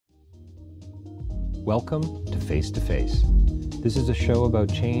Welcome to Face to Face. This is a show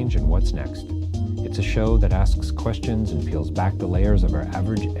about change and what's next. It's a show that asks questions and peels back the layers of our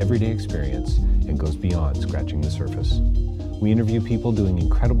average everyday experience and goes beyond scratching the surface. We interview people doing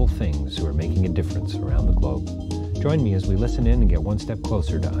incredible things who are making a difference around the globe. Join me as we listen in and get one step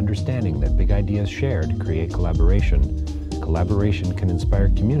closer to understanding that big ideas shared create collaboration. Collaboration can inspire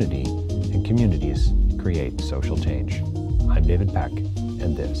community, and communities create social change. I'm David Peck,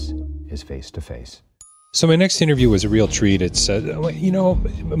 and this is Face to Face. So my next interview was a real treat. It's,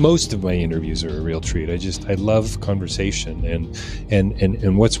 most of my interviews are a real treat. I love conversation,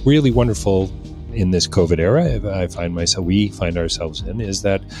 and what's really wonderful in this COVID era, we find ourselves in, is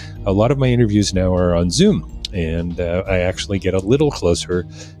that a lot of my interviews now are on Zoom. And I actually get a little closer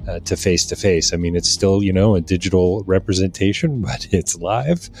to face. I mean, it's still, a digital representation, but it's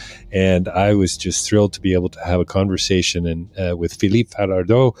live. And I was just thrilled to be able to have a conversation with Philippe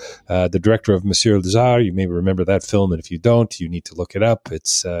Falardeau, the director of Monsieur Lazare. You may remember that film, and if you don't, you need to look it up.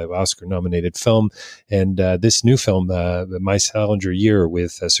 It's an Oscar-nominated film. And this new film, My Salinger Year,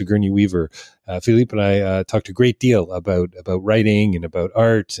 with Sigourney Weaver, Philippe and I talked a great deal about writing and about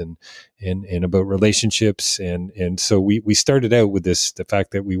art and about relationships. And so we started out with the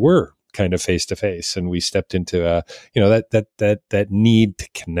fact that we were kind of face to face, and we stepped into, that need to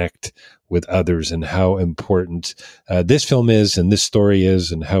connect with others, and how important this film is, and this story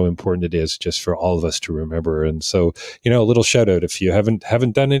is, and how important it is just for all of us to remember. And so, a little shout out, if you haven't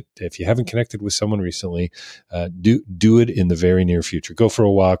done it, if you haven't connected with someone recently, do it in the very near future. Go for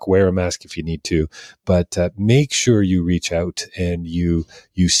a walk, wear a mask if you need to, but make sure you reach out and you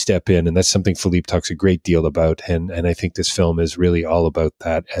step in. And that's something Philippe talks a great deal about. And I think this film is really all about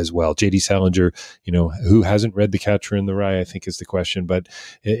that as well. J.D. Salinger, who hasn't read The Catcher in the Rye, I think is the question, but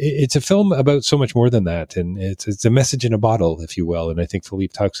it's a film about so much more than that, and it's a message in a bottle, if you will. And I think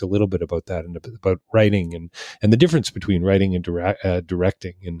Philippe talks a little bit about that, and about writing and the difference between writing and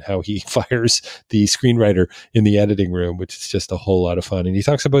directing, and how he fires the screenwriter in the editing room, which is just a whole lot of fun. And he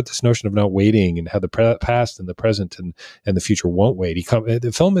talks about this notion of not waiting, and how the past and the present and the future won't wait.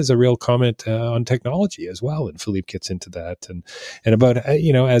 The film is a real comment on technology as well, and Philippe gets into that, and about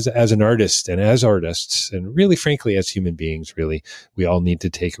as an artist, and as artists, and really frankly as human beings, really we all need to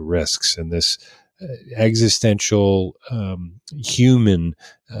take risks. And this existential human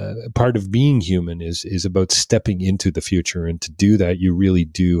part of being human is about stepping into the future. And to do that, you really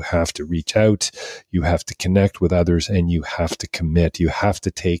do have to reach out, you have to connect with others, and you have to commit. You have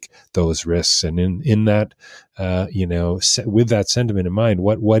to take those risks. And in that, with that sentiment in mind,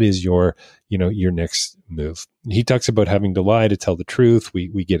 what is your next move? He talks about having to lie to tell the truth.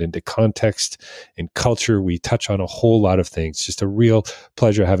 We get into context and culture. We touch on a whole lot of things. Just a real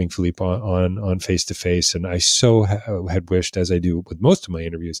pleasure having Philippe on Face to Face. And I so had wished, as I do with most of my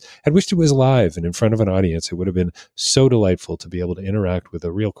interviews, had wished it was live and in front of an audience. It would have been so delightful to be able to interact with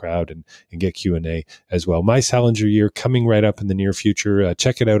a real crowd and get Q&A as well. My Salinger Year coming right up in the near future.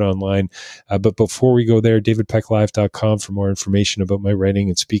 Check it out online. But before we go there, davidpecklive.com for more information about my writing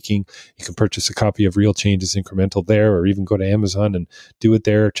and speaking. You can purchase a copy of Real Change is Incremental there, or even go to Amazon and do it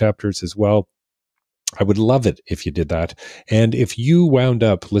there, chapters as well. I would love it if you did that. And if you wound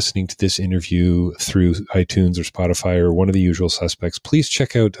up listening to this interview through iTunes or Spotify or one of the usual suspects, please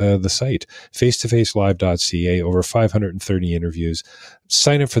check out the site, facetofacelive.ca, over 530 interviews.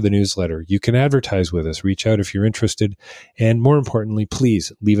 Sign up for the newsletter. You can advertise with us. Reach out if you're interested. And more importantly,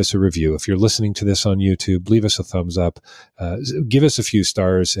 please leave us a review. If you're listening to this on YouTube, leave us a thumbs up. Give us a few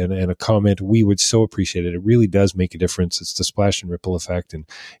stars and a comment. We would so appreciate it. It really does make a difference. It's the splash and ripple effect. And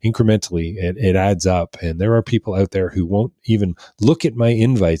incrementally, it adds up. And there are people out there who won't even look at my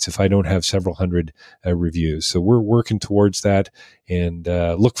invites if I don't have several hundred reviews. So we're working towards that. And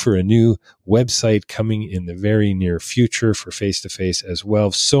look for a new website coming in the very near future for Face to Face as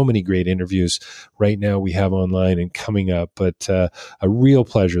well. So many great interviews right now we have online and coming up, but a real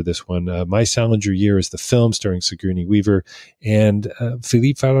pleasure, this one. My Salinger Year is the film starring Sigourney Weaver, and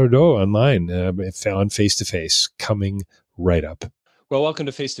Philippe Falardeau online on Face to Face coming right up. Well, welcome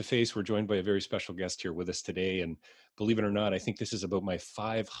to Face to Face. We're joined by a very special guest here with us today, and believe it or not, I think this is about my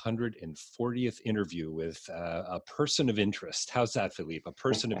 540th interview with a person of interest. How's that, Philippe? A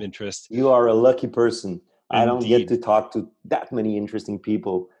person of interest. You are a lucky person. Indeed. I don't get to talk to that many interesting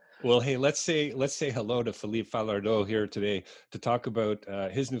people. Well, hey, let's say hello to Philippe Falardeau here today to talk about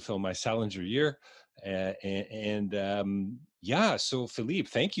his new film, My Salinger Year. So Philippe,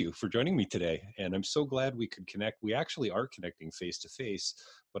 thank you for joining me today. And I'm so glad we could connect. We actually are connecting face to face,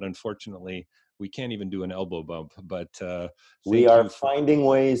 but unfortunately, we can't even do an elbow bump. But we are finding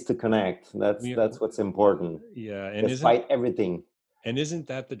ways to connect. That's what's important. Yeah, and despite everything. And isn't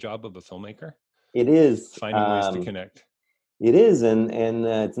that the job of a filmmaker? It is. Finding ways to connect. It is, and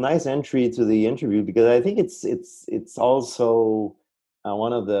it's a nice entry to the interview because I think it's also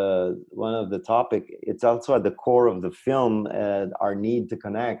one of the topic. It's also at the core of the film, our need to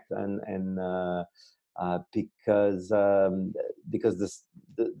connect, because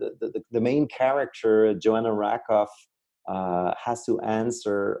the main character Joanna Rakoff has to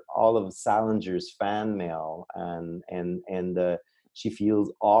answer all of Salinger's fan mail, and she feels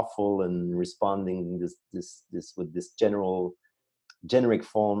awful and responding this with this generic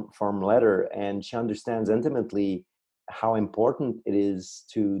form letter, and she understands intimately how important it is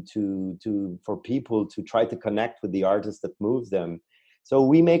to for people to try to connect with the artist that moves them. So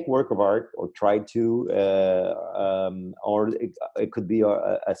we make work of art, or try to, or it could be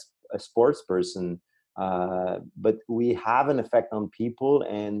a sports person, but we have an effect on people,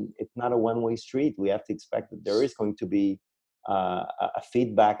 and it's not a one-way street. We have to expect that there is going to be a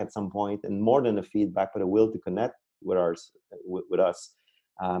feedback at some point, and more than a feedback, but a will to connect with with us.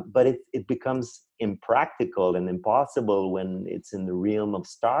 But it becomes impractical and impossible when it's in the realm of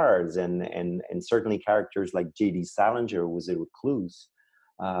stars, and certainly characters like J.D. Salinger was a recluse.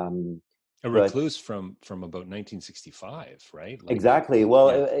 A But recluse from about 1965, right? Like, exactly.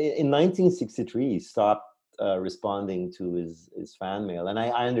 Well, yeah, in 1963, he stopped responding to his fan mail, and I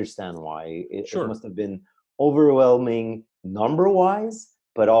understand why. It sure. must have been overwhelming number-wise,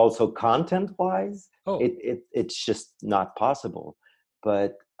 but also content-wise. Oh, It's just not possible.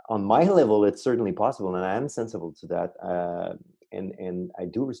 But on my level, it's certainly possible, and I am sensible to that. And I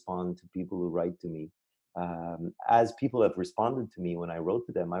do respond to people who write to me. As people have responded to me when I wrote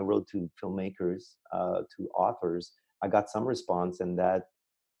to them, I wrote to filmmakers, to authors. I got some response, and that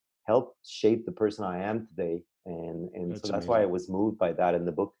helped shape the person I am today. And so that's that's why I amazing. was moved by that in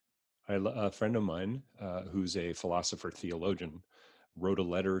the book. A friend of mine, who's a philosopher theologian, wrote a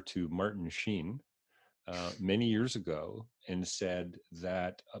letter to Martin Sheen many years ago and said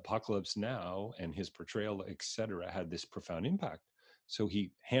that Apocalypse Now and his portrayal, etc., had this profound impact. So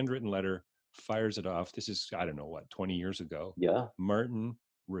he handwritten letter, fires it off. This is, I don't know what, 20 years ago. Yeah. Martin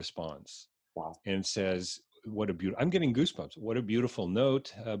responds Wow. and says, "What a beautiful! I'm getting goosebumps. What a beautiful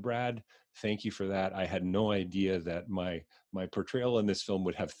note, Brad. Thank you for that. I had no idea that my portrayal in this film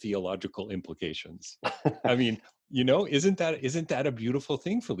would have theological implications." I mean, isn't that a beautiful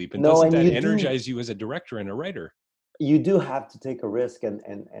thing, Philippe? And No, doesn't and that energize you as a director and a writer? you do have to take a risk, and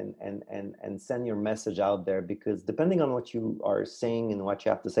send your message out there, because depending on what you are saying and what you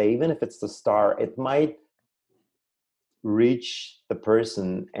have to say, even if it's the star, it might reach the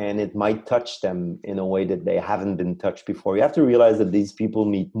person, and it might touch them in a way that they haven't been touched before. You have to realize that these people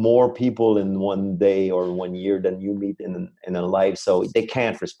meet more people in one day or 1 year than you meet in a life, so they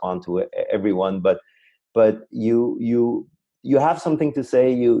can't respond to everyone. But you have something to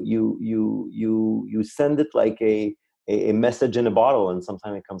say. You send it like a message in a bottle, and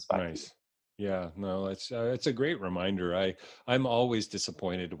sometimes it comes back to you. Nice. Yeah, no, it's a great reminder. I'm always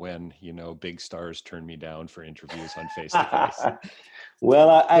disappointed when, big stars turn me down for interviews on Face to Face.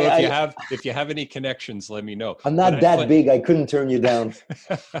 Well, So if you have any connections, let me know. I'm But not I that but big. I couldn't turn you down.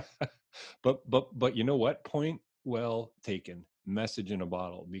 but you know what? Point well taken. Message in a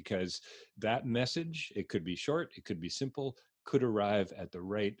bottle, because that message, it could be short, it could be simple, could arrive at the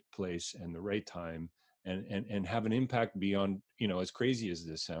right place and the right time, and have an impact beyond, as crazy as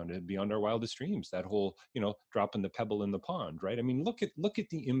this sounded, beyond our wildest dreams. That whole, dropping the pebble in the pond, right? I mean, look at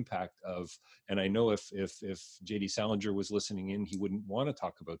the impact of, and I know if JD Salinger was listening in, he wouldn't want to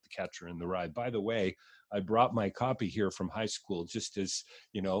talk about The Catcher in the Rye. By the way, I brought my copy here from high school, just as,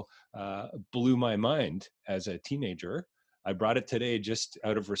 blew my mind as a teenager. I brought it today just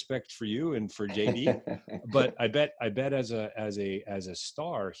out of respect for you and for JD. But I bet as a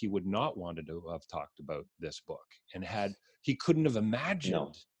star, he would not wanted to have talked about this book, and he couldn't have No.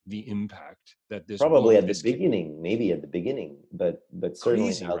 imagined the impact that this Probably book, at the beginning, maybe at the beginning, but certainly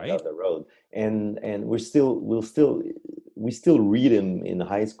crazy, not down right? the road. And we still read him in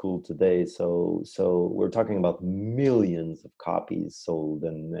high school today. So we're talking about millions of copies sold,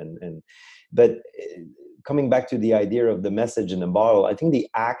 and but coming back to the idea of the message in a bottle, I think the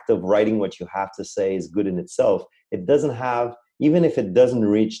act of writing what you have to say is good in itself. It doesn't have, even if it doesn't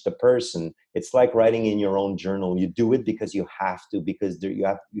reach the person, it's like writing in your own journal. You do it because you have to, because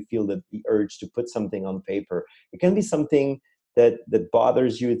you feel that the urge to put something on paper. It can be something that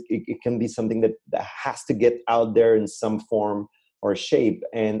bothers you. It can be something that has to get out there in some form or shape.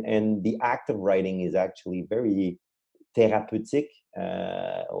 And the act of writing is actually very therapeutic.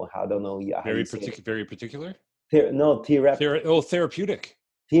 Or I don't know how Very you say it. particular, very particular. No, Therapeutic.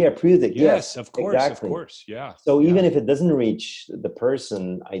 Therapeutic, Yes, yes, of course, of exactly. course. Yeah, So yeah. even if it doesn't reach the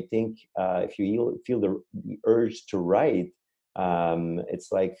person, I think if you feel the urge to write,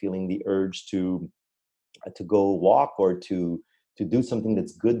 it's like feeling the urge to go walk or to do something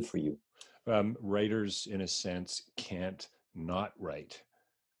that's good for you. Writers, in a sense, can't not write,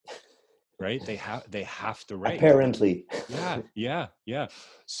 right? They have to write. Apparently. Yeah, yeah, yeah.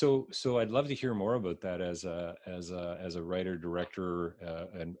 So I'd love to hear more about that as a writer, director,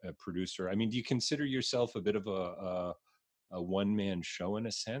 and a producer. I mean, do you consider yourself a bit of a one man show in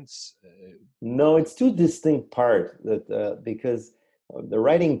a sense? No, it's two distinct parts that because the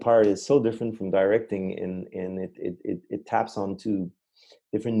writing part is so different from directing, and it taps onto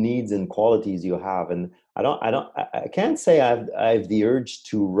different needs and qualities you have. And I can't say I have the urge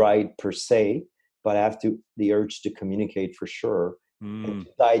to write per se, but I have the urge to communicate for sure, and Mm,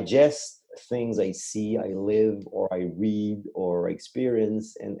 to digest things I see, I live, or I read, or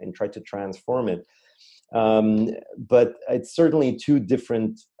experience, and try to transform it. But it's certainly two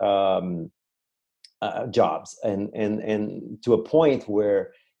different jobs, and to a point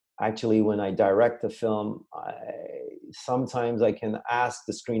where actually when I direct a film, sometimes I can ask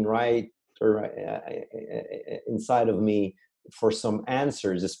the screenwriter inside of me for some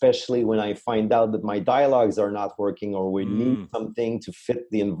answers, especially when I find out that my dialogues are not working, or we need mm. something to fit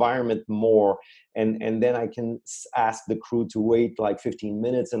the environment more. And then I can ask the crew to wait like 15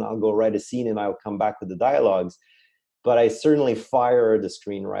 minutes, and I'll go write a scene, and I'll come back with the dialogues. But I certainly fire the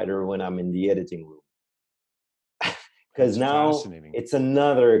screenwriter when I'm in the editing room, because That's now fascinating. it's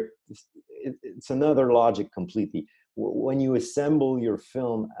another logic completely. When you assemble your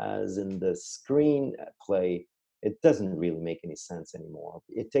film as in the screenplay, it doesn't really make any sense anymore.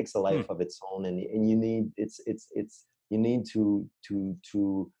 It takes a Hmm. life of its own, and you need it's you need to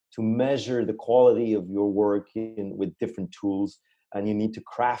measure the quality of your work with different tools, and you need to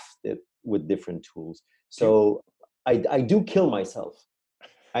craft it with different tools. Do you, So I do kill myself.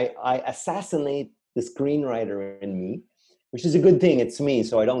 I assassinate the screenwriter in me, which is a good thing. It's me,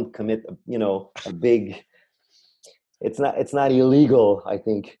 so I don't commit, a big. It's not illegal, I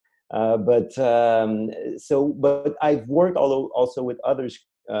think. But I've worked also with other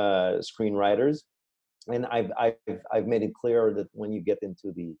screenwriters, and I've made it clear that when you get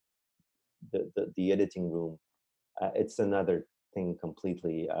into the editing room, it's another thing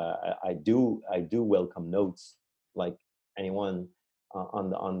completely. I do welcome notes like anyone on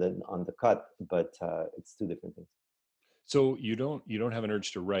the cut, but it's two different things. so you don't have an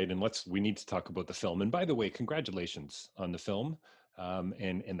urge to write, and we need to talk about the film. And by the way, congratulations on the film,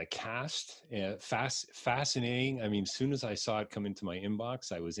 and the cast. Fascinating. I mean, as soon as I saw it come into my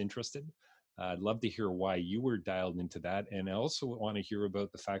inbox, I was interested. I'd love to hear why you were dialed into that, and I also want to hear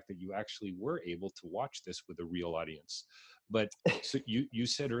about the fact that you actually were able to watch this with a real audience. But so you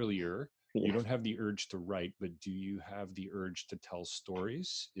said earlier you Yeah. don't have the urge to write, but do you have the urge to tell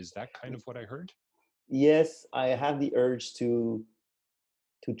stories? Is that kind of what I heard? Yes, I have the urge to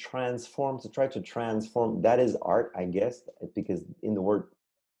try to transform. That is art, I guess, because in the word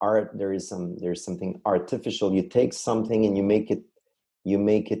art there's something artificial. You take something and you make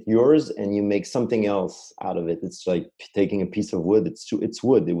it yours, and you make something else out of it. It's like taking a piece of wood. It's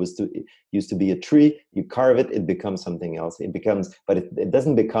wood. It used to be a tree. You carve it, it becomes something else. It becomes, but it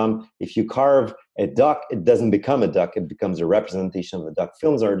doesn't become. If you carve a duck, it doesn't become a duck. It becomes a representation of a duck.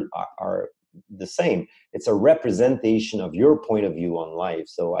 Films are the same. It's a representation of your point of view on life.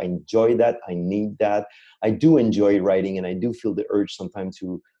 So I enjoy that. I need that. I do enjoy writing, and I do feel the urge sometimes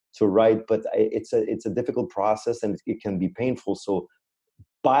to write, but it's a difficult process, and it can be painful. So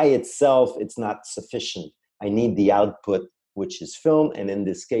by itself, it's not sufficient. I need the output, which is film, and in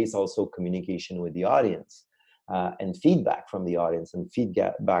this case, also communication with the audience, and feedback from the audience, and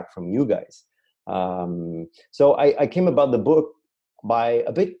feedback from you guys. So I came about the book by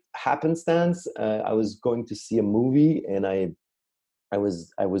a bit happenstance. I was going to see a movie, and I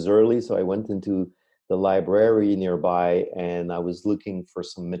was early, so I went into the library nearby, and I was looking for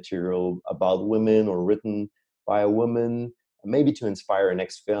some material about women or written by a woman, maybe to inspire a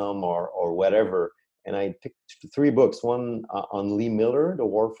next film or whatever. And I picked three books: one on Lee Miller, the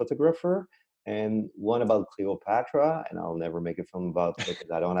war photographer, and one about Cleopatra. And I'll never make a film about her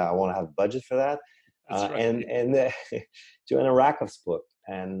because I won't have budget for that. That's right. And Joanna Rakoff's book,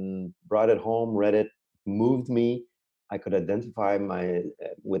 and brought it home, read it, moved me. I could identify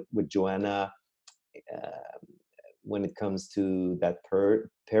with Joanna uh, when it comes to that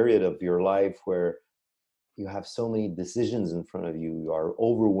period of your life where you have so many decisions in front of you. You are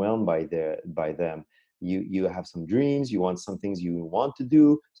overwhelmed by them. You have some dreams. You want some things you want to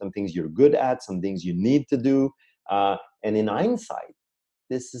do, some things you're good at, some things you need to do. And in hindsight,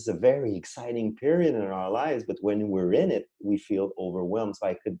 this is a very exciting period in our lives, but when we're in it, we feel overwhelmed. So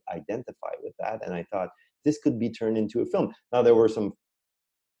I could identify with that, and I thought this could be turned into a film. Now there were some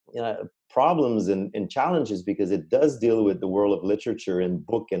problems and challenges because it does deal with the world of literature and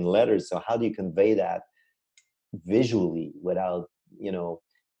book and letters. So how do you convey that visually without,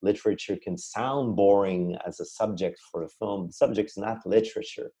 literature can sound boring as a subject for a film. The subject is not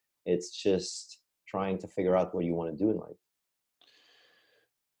literature. It's just trying to figure out what you want to do in life.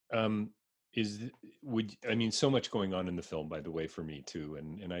 Um, would I mean so much going on in the film, by the way, for me too,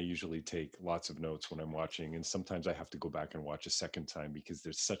 and I usually take lots of notes when I'm watching, and sometimes I have to go back and watch a second time because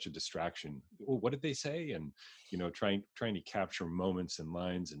there's such a distraction. Oh, what did they say? And trying to capture moments and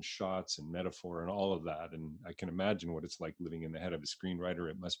lines and shots and metaphor and all of that. And I can imagine what it's like living in the head of a screenwriter.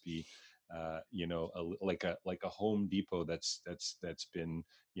 It must be like a Home Depot that's been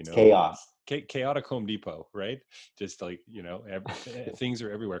It's chaos. chaotic Home Depot, right? Just like things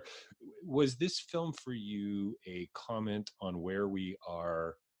are everywhere. Was this film for you a comment on where we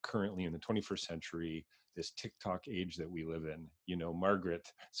are currently in the 21st century, this TikTok age that we live in? Margaret,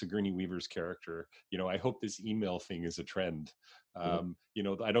 Sigourney Weaver's character, I hope this email thing is a trend. I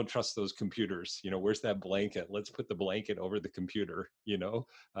don't trust those computers. Where's that blanket? Let's put the blanket over the computer.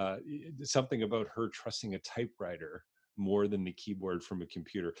 Something about her trusting a typewriter more than the keyboard from a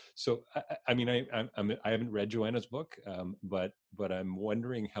computer. So, I mean, I haven't read Joanna's book, but I'm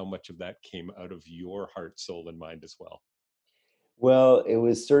wondering how much of that came out of your heart, soul, and mind as well. Well, it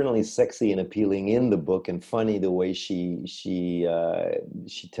was certainly sexy and appealing in the book, and funny the way she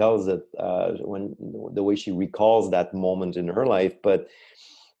tells it, when the way she recalls that moment in her life. But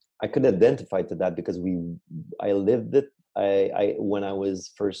I could identify to that because I lived it. I when I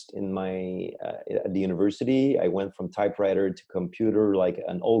was first in my at the university, I went from typewriter to computer, like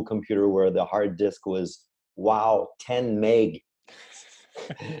an old computer where the hard disk was 10 meg.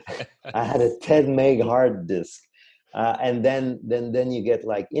 I had a 10 meg hard disk. And then you get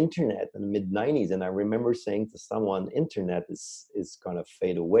like internet in the mid 90s. And I remember saying to someone, internet is going to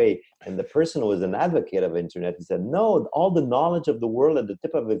fade away. And the person who was an advocate of internet, he said, no, all the knowledge of the world at the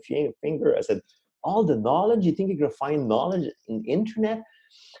tip of a finger. I said, all the knowledge? You think you're going to find knowledge in internet?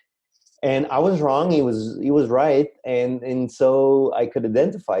 And I was wrong. He was right. And so I could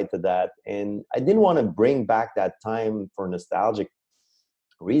identify to that. And I didn't want to bring back that time for nostalgic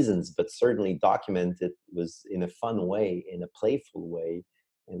reasons, but certainly document it was in a fun way, in a playful way.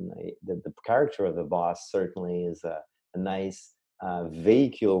 And the character of the boss certainly is a nice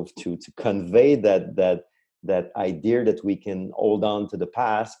vehicle to convey that idea that we can hold on to the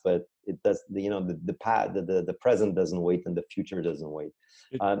past, but it does. The present doesn't wait, and the future doesn't wait.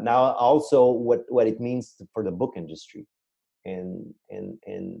 Now, also, what it means for the book industry, and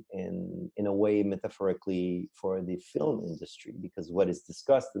in a way metaphorically for the film industry, because what is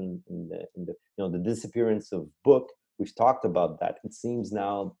discussed in the disappearance of book, we've talked about that. It seems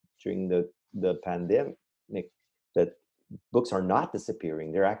now during the pandemic that books are not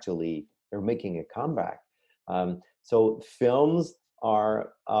disappearing, they're making a comeback. So films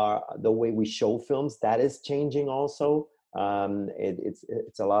are the way we show films, that is changing also.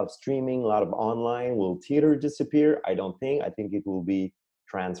 It's a lot of streaming, a lot of online. Will theater disappear? I don't think. I think it will be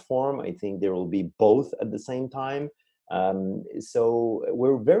transformed. I think there will be both at the same time. So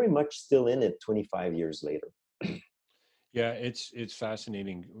we're very much still in it 25 years later. Yeah, it's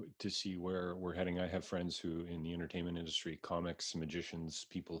fascinating to see where we're heading. I have friends who in the entertainment industry, comics, magicians,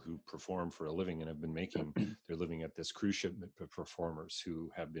 people who perform for a living and have been making their living at this cruise ship performers who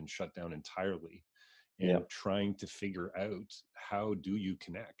have been shut down entirely and trying to figure out how do you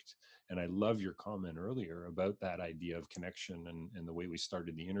connect. And I love your comment earlier about that idea of connection and the way we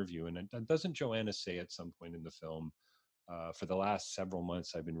started the interview. And doesn't Joanna say at some point in the film, for the last several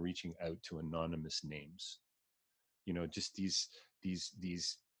months, I've been reaching out to anonymous names, just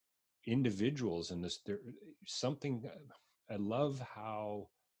these individuals, and this there something. I love how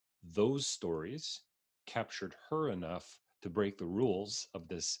those stories captured her enough to break the rules of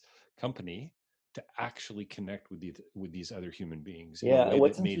this company to actually connect with these other human beings in a way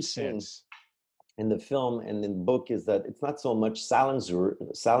What's that made interesting sense. in the film and in the book is that it's not so much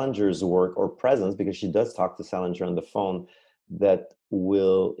Salinger's work or presence, because she does talk to Salinger on the phone, that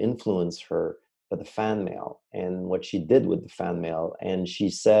will influence her, but the fan mail and what she did with the fan mail. And she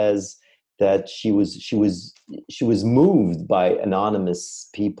says that she was moved by anonymous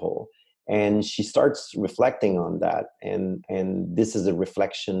people, and she starts reflecting on that. And this is a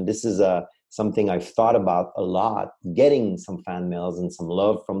reflection. This is something I've thought about a lot, getting some fan mails and some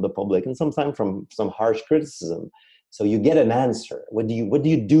love from the public, and sometimes from some harsh criticism. So you get an answer. What do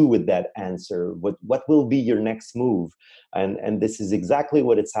you do with that answer? What will be your next move? And this is exactly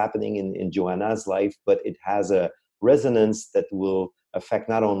what is happening in Joanna's life, but it has a resonance that will affect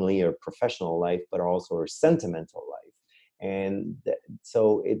not only her professional life but also her sentimental life. And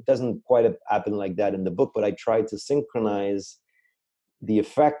so it doesn't quite happen like that in the book, but I try to synchronize the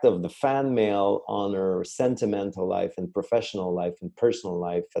effect of the fan mail on her sentimental life and professional life and personal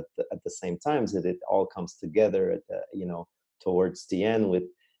life at the same time, so that it all comes together at the, towards the end with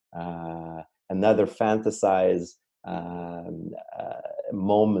another fantasized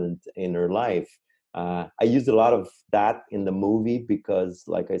moment in her life. I used a lot of that in the movie because,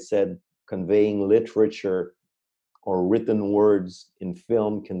 like I said, conveying literature or written words in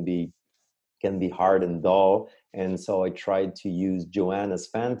film can be hard and dull. And so I tried to use Joanna's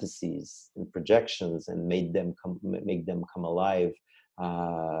fantasies and projections and make them come alive.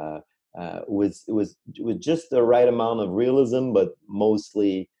 With just the right amount of realism, but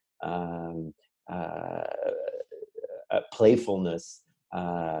mostly um, uh, playfulness,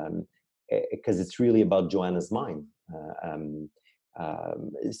 because it's really about Joanna's mind. And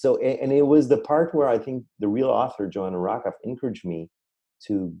it was the part where I think the real author, Joanna Rockoff, encouraged me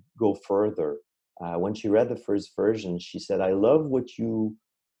to go further. When she read the first version, she said, "I love what you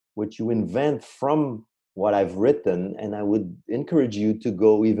invent from what I've written, and I would encourage you to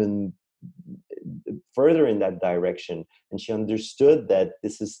go even further in that direction." And she understood that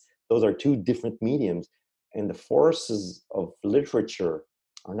those are two different mediums, and the forces of literature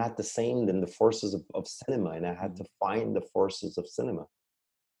are not the same than the forces of cinema, and I had to find the forces of cinema.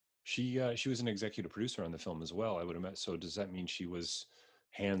 She was an executive producer on the film as well, I would imagine. So does that mean she was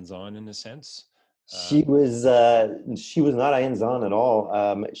hands-on in a sense? She was not hands-on at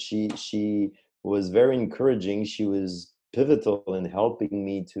all. She was very encouraging. She was pivotal in helping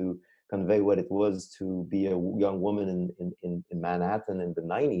me to convey what it was to be a young woman in Manhattan in the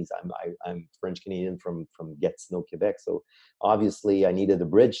 90s. I'm French Canadian from Gatineau, Quebec. So obviously I needed a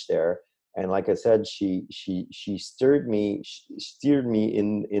bridge there. And like I said, she steered me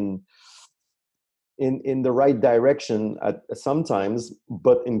in the right direction at sometimes,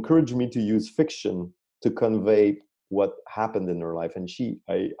 but encouraged me to use fiction to convey what happened in her life. And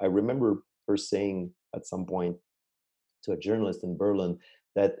I remember her saying at some point to a journalist in Berlin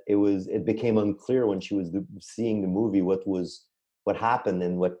that it became unclear when she was seeing the movie what happened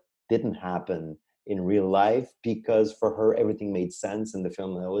and what didn't happen in real life, because for her everything made sense in the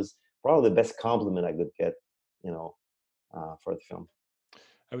film. And that was probably the best compliment I could get, for the film.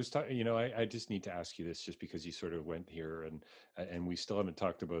 I was talking, I just need to ask you this just because you sort of went here and we still haven't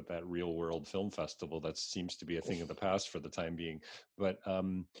talked about that real world film festival. That seems to be a thing of the past for the time being. But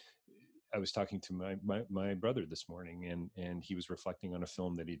I was talking to my brother this morning, and he was reflecting on a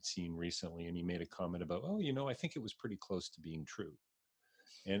film that he'd seen recently, and he made a comment about, oh, I think it was pretty close to being true.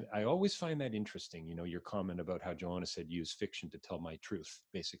 And I always find that interesting, your comment about how Joanna said use fiction to tell my truth,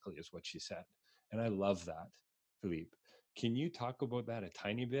 basically, is what she said. And I love that, Philippe. Can you talk about that a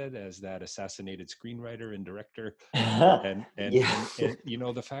tiny bit as that assassinated screenwriter and director? Yeah. And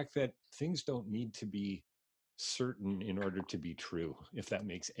the fact that things don't need to be certain in order to be true, if that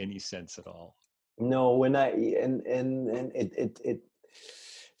makes any sense at all. No, when I and it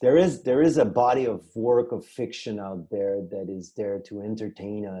there is a body of work of fiction out there that is there to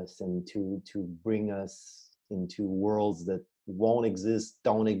entertain us and to bring us into worlds that won't exist,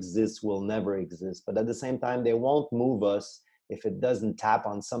 don't exist, will never exist. But at the same time, they won't move us if it doesn't tap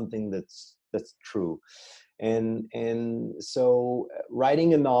on something that's true. And so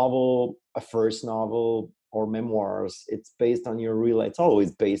writing a novel, a first novel or memoirs, it's based on your real, it's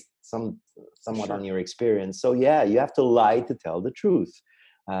always based somewhat on Sure. your experience. So yeah, you have to lie to tell the truth.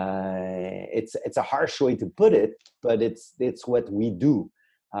 It's a harsh way to put it, but it's what we do.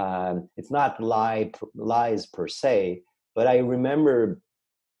 It's not lies per se, but I remember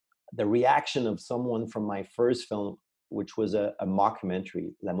the reaction of someone from my first film, which was a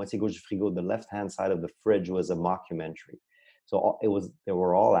mockumentary. La moitié gauche du frigo, the left-hand side of the fridge, was a mockumentary. So they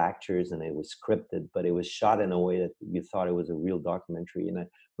were all actors and it was scripted, but it was shot in a way that you thought it was a real documentary. And I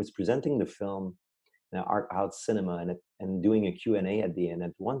was presenting the film in an art house cinema and doing a Q&A at the end.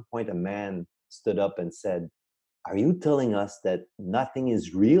 At one point, a man stood up and said, "Are you telling us that nothing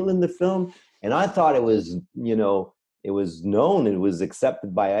is real in the film?" And I thought it was known, it was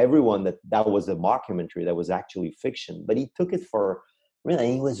accepted by everyone that that was a mockumentary, that was actually fiction. But he took it for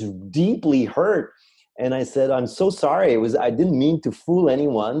really, he was deeply hurt. And I said, "I'm so sorry. I didn't mean to fool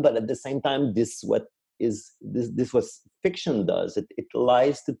anyone, but at the same time, this was fiction does. It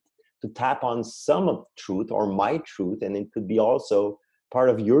lies to tap on some of truth or my truth, and it could be also part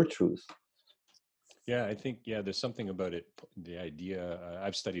of your truth." Yeah, I think, yeah, there's something about it. The idea,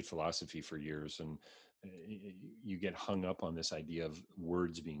 I've studied philosophy for years, and you get hung up on this idea of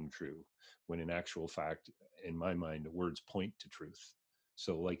words being true, when in actual fact, in my mind, words point to truth.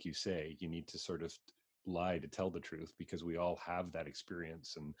 So, like you say, you need to sort of lie to tell the truth, because we all have that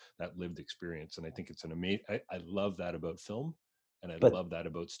experience and that lived experience. And I think it's an amazing, I love that about film, and I But love that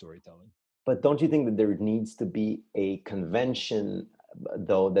about storytelling. but don't you think that there needs to be a convention,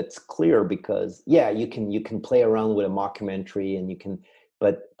 though, that's clear? Because yeah, you can play around with a mockumentary, and you can,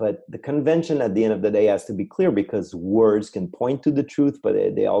 but the convention at the end of the day has to be clear, because words can point to the truth, but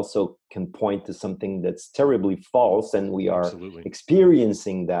they also can point to something that's terribly false, and we are Absolutely.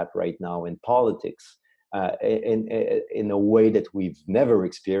 experiencing that right now in politics. In a way that we've never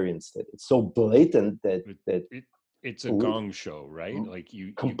experienced it. It's so blatant that It, that it it's a we, gong show, right? Like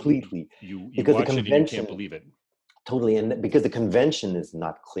completely, you because the watch it and you can't convention, believe it. totally, and because the convention is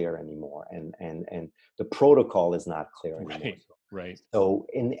not clear anymore, and the protocol is not clear anymore. Right, right. So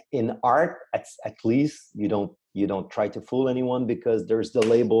in art, at least you don't try to fool anyone, because there's the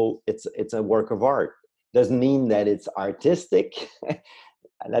label, it's a work of art. Doesn't mean that it's artistic.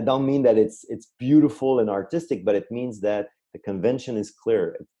 And I don't mean that it's beautiful and artistic, but it means that the convention is clear.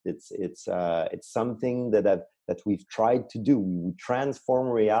 It's something that we've tried to do. We transform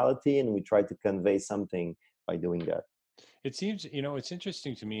reality, and we try to convey something by doing that. It seems, it's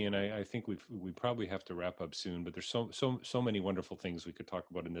interesting to me, and I think we probably have to wrap up soon. But there's so many wonderful things we could talk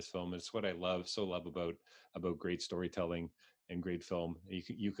about in this film. It's what I love about great storytelling and great film.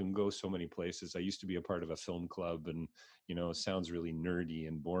 You can go so many places. I used to be a part of a film club, and it sounds really nerdy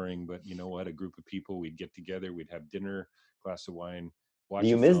and boring, but you know what? A group of people, we'd get together, we'd have dinner, glass of wine, Do watch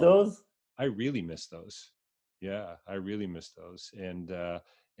you a miss film. those? I really miss those. Yeah, I really miss those. And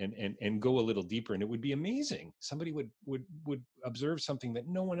go a little deeper, and it would be amazing. Somebody would observe something that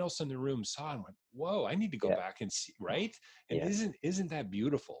no one else in the room saw, and went, whoa, I need to go Yeah, back and see, right? And yeah. isn't that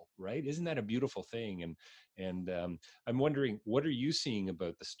beautiful, right? Isn't that a beautiful thing? And I'm wondering, what are you seeing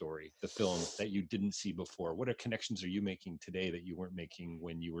about the story, the film, that you didn't see before? What are connections are you making today that you weren't making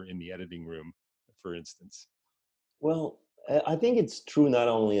when you were in the editing room, for instance? Well, I think it's true not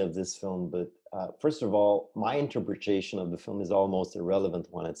only of this film, but first of all, my interpretation of the film is almost irrelevant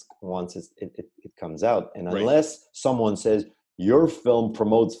when it comes out, and Right. unless someone says your film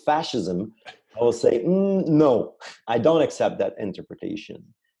promotes fascism, I will say, no, I don't accept that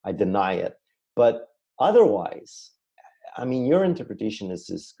interpretation. I deny it. But otherwise, I mean, your interpretation is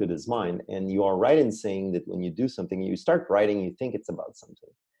as good as mine, and you are right in saying that when you do something, you start writing, you think it's about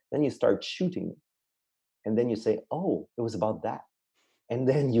something, then you start shooting, and then you say, oh, it was about that, and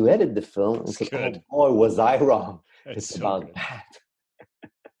then you edit the film and That's say, oh good. boy, was I wrong, That's it's so about good. that.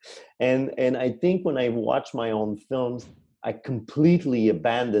 And I think when I watch my own films, I completely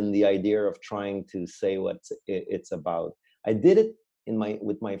abandon the idea of trying to say what it's about. I did it in my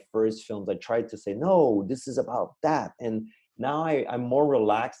with my first films. I tried to say, no, this is about that, and now I'm more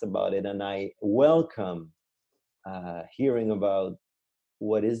relaxed about it, and I welcome hearing about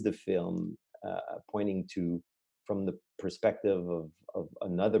what is the film pointing to from the perspective of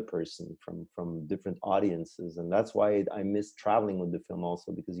another person, from different audiences. And that's why I miss traveling with the film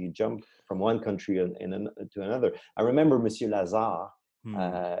also, because you jump from one country to another. I remember Monsieur Lazare, Hmm.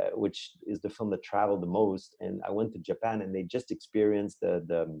 which is the film that traveled the most, and I went to Japan, and they just experienced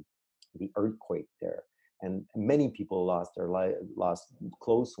the earthquake there, and many people lost their life, lost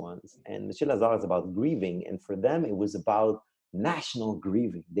close ones. And Monsieur Lazare is about grieving, and for them it was about national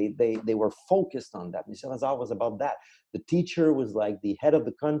grieving. They were focused on that. Michel Hazard was about that. The teacher was like the head of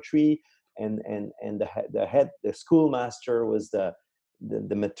the country, and the schoolmaster was the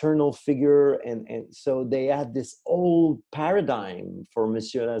maternal figure, and so they had this old paradigm for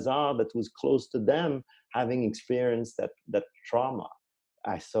Monsieur Lazare that was close to them, having experienced that trauma.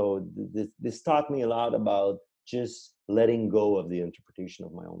 This taught me a lot about just letting go of the interpretation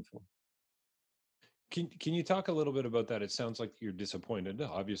of my own film. Can you talk a little bit about that? It sounds like you're disappointed,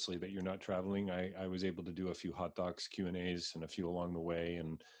 obviously, that you're not traveling. I was able to do a few hot docs Q&As and a few along the way,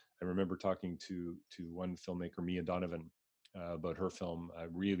 and I remember talking to one filmmaker, Mia Donovan, about her film, a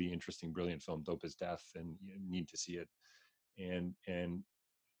really interesting, brilliant film, Dope as Death, and you need to see it. And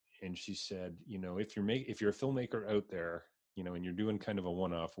and she said, if you're a filmmaker out there, and you're doing kind of a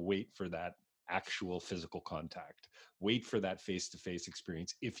one-off, wait for that actual physical contact, wait for that face-to-face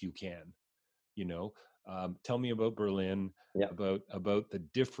experience if you can. you know Tell me about Berlin, Yeah. about the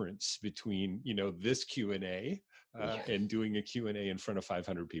difference between this Q&A, Yeah. and doing a Q&A in front of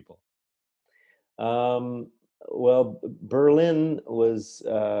 500 people. Um, well, Berlin was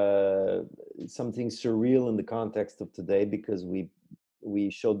something surreal in the context of today, because we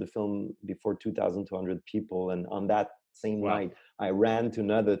showed the film before 2,200 people, and on that same Wow. night, I ran to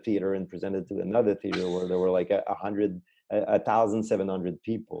another theater and presented to another theater where there were like 1,700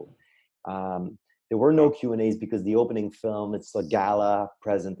 people. Um, there were no Wow. Q&As because the opening film, it's a gala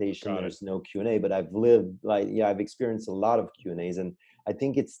presentation. Got it. There's no Q&A, but I've experienced a lot of Q&As, and I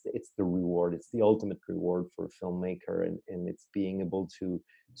think it's the reward. It's the ultimate reward for a filmmaker, and it's being able to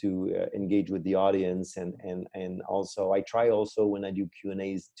engage with the audience, and also I try also when I do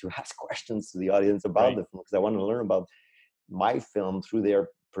Q&As to ask questions to the audience about Right. the film, because I want to learn about my film through their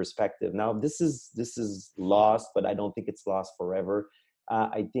perspective. Now this is lost, but I don't think it's lost forever.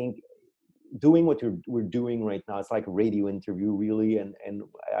 I think doing what we're doing right now, it's like a radio interview really, and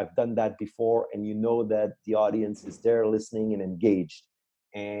I've done that before, and you know that the audience is there listening and engaged,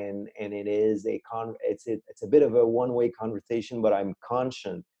 and it is it's a bit of a one-way conversation, but I'm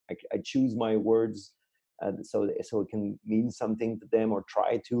conscious. I choose my words, so it can mean something to them, or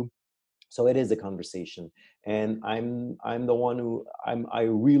try to. So it is a conversation, and I'm the one who I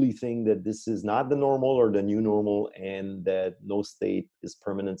really think that this is not the normal or the new normal, and that no state is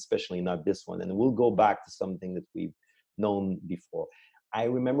permanent, especially not this one, and we'll go back to something that we've known before. I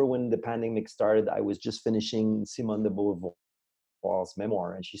remember when the pandemic started, I was just finishing Simone de Beauvoir's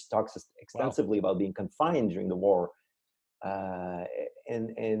memoir, and she talks Wow. extensively about being confined during the war. uh,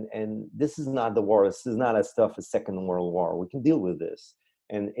 and this is not the war. This is not a stuff a Second World War. We can deal with this.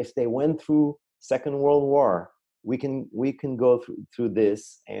 And if they went through Second World War, we can go through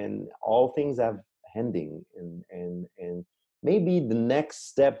this, and all things have ending. And maybe the next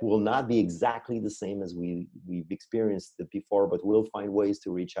step will not be exactly the same as we've experienced it before, but we'll find ways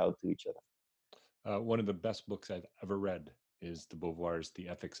to reach out to each other. One of the best books I've ever read is de Beauvoir's The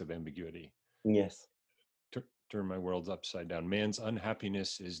Ethics of Ambiguity. Yes. Turn my world's upside down. Man's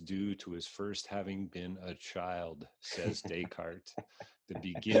unhappiness is due to his first having been a child, says Descartes. The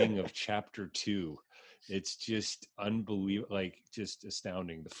beginning of chapter 2. It's just unbelievable, like just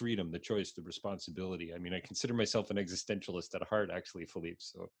astounding. The freedom, the choice, the responsibility. I mean, I consider myself an existentialist at heart, actually, Philippe.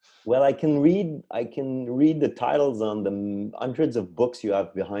 So, Well, I can read the titles on the hundreds of books you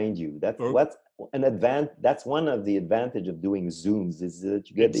have behind you. That's oh, what's That's one of the advantage of doing Zooms, is that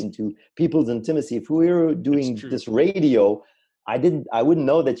you get it's into people's intimacy. If we were it's doing true. this radio, I wouldn't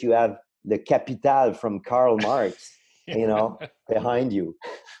know that you have the Capital from Karl Marx, behind you.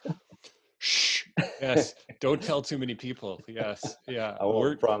 Shh. Yes. Don't tell too many people. Yes. Yeah. I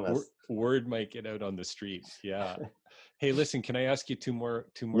won't promise. Word might get out on the street. Yeah. Hey, listen, can I ask you two more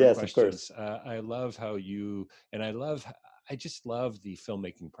Yes, of course. questions? I love how I just love the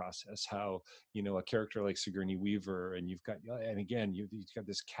filmmaking process, how, a character like Sigourney Weaver, and and again, you've got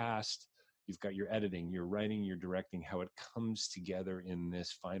this cast, you've got your editing, your writing, your directing, how it comes together in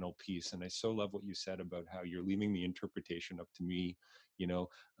this final piece. And I so love what you said about how you're leaving the interpretation up to me, you know,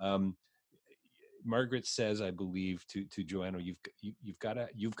 um, Margaret says, I believe, to Joanna,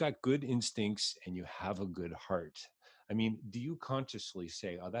 you've got good instincts and you have a good heart. I mean, do you consciously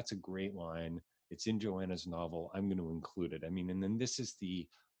say, "Oh, that's a great line. It's in Joanna's novel. I'm going to include it." I mean, and then this is the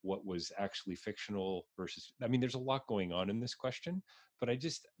what was actually fictional versus. I mean, there's a lot going on in this question, but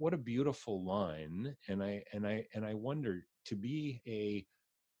what a beautiful line. And I wonder, to be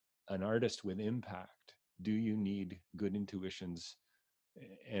an artist with impact, do you need good intuitions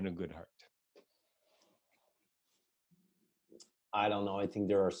and a good heart? I don't know. I think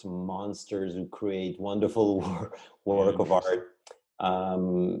there are some monsters who create wonderful work of Interesting.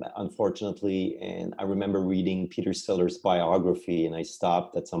 art. Unfortunately, and I remember reading Peter Sellers' biography, and I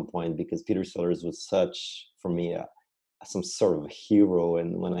stopped at some point because Peter Sellers was such, for me, some sort of hero.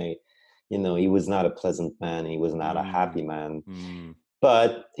 And he was not a pleasant man. He was not a Mm, happy man. mm,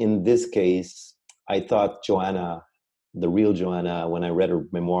 But in this case, I thought Joanna, the real Joanna, when I read her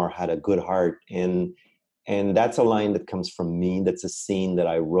memoir, had a good heart. And that's a line that comes from me. That's a scene that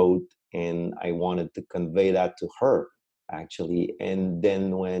I wrote, and I wanted to convey that to her, actually. And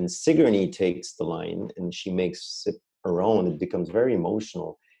then when Sigourney takes the line and she makes it her own, it becomes very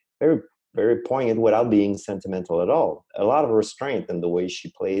emotional, very, very poignant without being sentimental at all. A lot of restraint in the way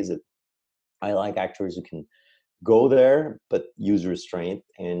she plays it. I like actors who can go there but use restraint,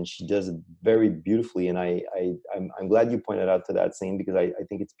 and she does it very beautifully. And I'm glad you pointed out to that scene, because I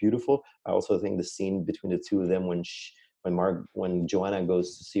think it's beautiful. I also think the scene between the two of them when Joanna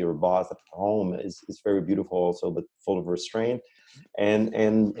goes to see her boss at home is very beautiful also, but full of restraint. And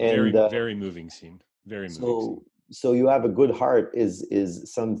very, very moving scene. Very moving so scene. so you have a good heart is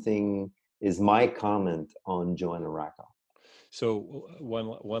my comment on Joanna Rackoff. So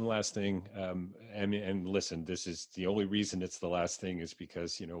one last thing, and listen, this is the only reason it's the last thing is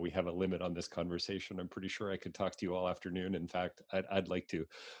because we have a limit on this conversation. I'm pretty sure I could talk to you all afternoon. In fact, I'd like to,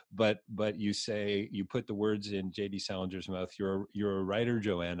 but you put the words in J.D. Salinger's mouth. You're a writer,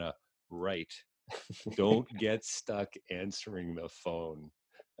 Joanna. Right. Don't get stuck answering the phone.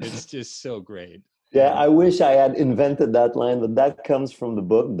 It's just so great. Yeah, And I wish I had invented that line, but that comes from the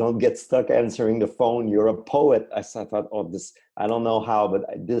book. Don't get stuck answering the phone. You're a poet. Thought, oh, this, I don't know how, but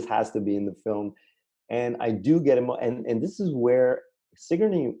this has to be in the film. And I do get and this is where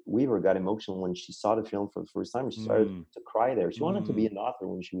Sigourney Weaver got emotional when she saw the film for the first time. She started to cry there. She wanted to be an author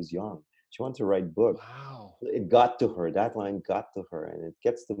when she was young. She wanted to write books. wow. It got to her. That line got to her, and it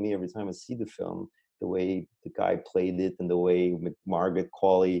gets to me every time I see the film. The way the guy played it, and the way Margaret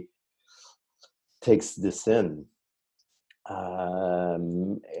Qualley takes this in.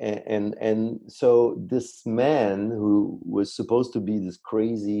 And so this man who was supposed to be this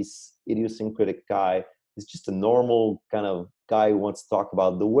crazy idiosyncratic guy is just a normal kind of guy who wants to talk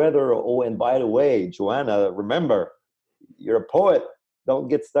about the weather. Oh, and by the way, Joanna, remember, you're a poet. Don't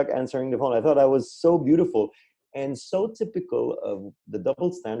get stuck answering the phone. I thought that was so beautiful and so typical of the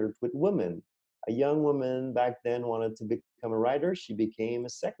double standard with women. A young woman back then wanted to become a writer. She became a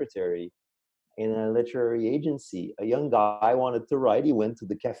secretary in a literary agency. A young guy wanted to write. He went to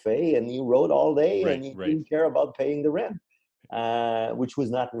the cafe and he wrote all day, and he didn't care about paying the rent, which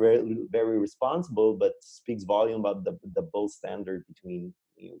was not very responsible, but speaks volume about the both standard between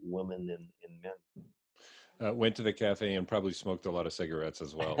women and men. Went to the cafe and probably smoked a lot of cigarettes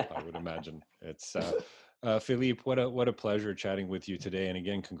as well, I would imagine. It's Philippe, what a pleasure chatting with you today. And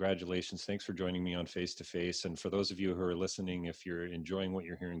again, congratulations. Thanks for joining me on Face to Face. And for those of you who are listening, if you're enjoying what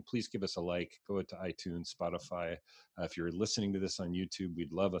you're hearing, please give us a like. Go to iTunes, Spotify. If you're listening to this on YouTube,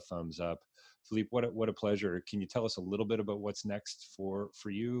 we'd love a thumbs up. Philippe, what a pleasure. Can you tell us a little bit about what's next for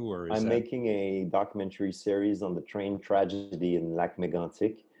you? Or I'm making a documentary series on the train tragedy in Lac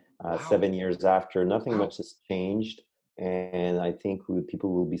Mégantic. Wow. 7 years after. Nothing Wow. much has changed. And I think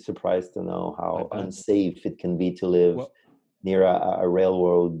people will be surprised to know how unsafe it can be to live near a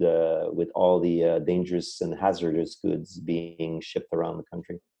railroad with all the dangerous and hazardous goods being shipped around the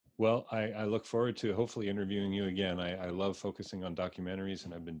country. Well, I look forward to hopefully interviewing you again. I love focusing on documentaries,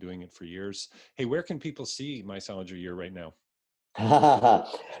 and I've been doing it for years. Hey, where can people see My Salinger Year right now?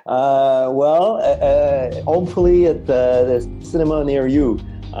 Hopefully at the cinema near you,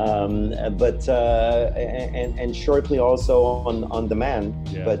 but and shortly also on demand.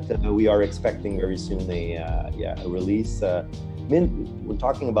 Yeah. But we are expecting very soon a release. We're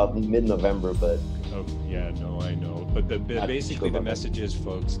talking about mid-November, but oh yeah, no, I know. But basically the message is,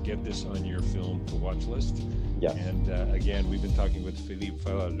 folks, get this on your film to watch list. Yeah. And again, we've been talking with Philippe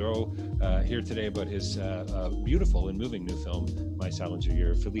Falardeau here today about his beautiful and moving new film, My Salinger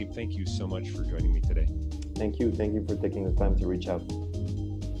Year. Philippe, thank you so much for joining me today. Thank you. Thank you for taking the time to reach out.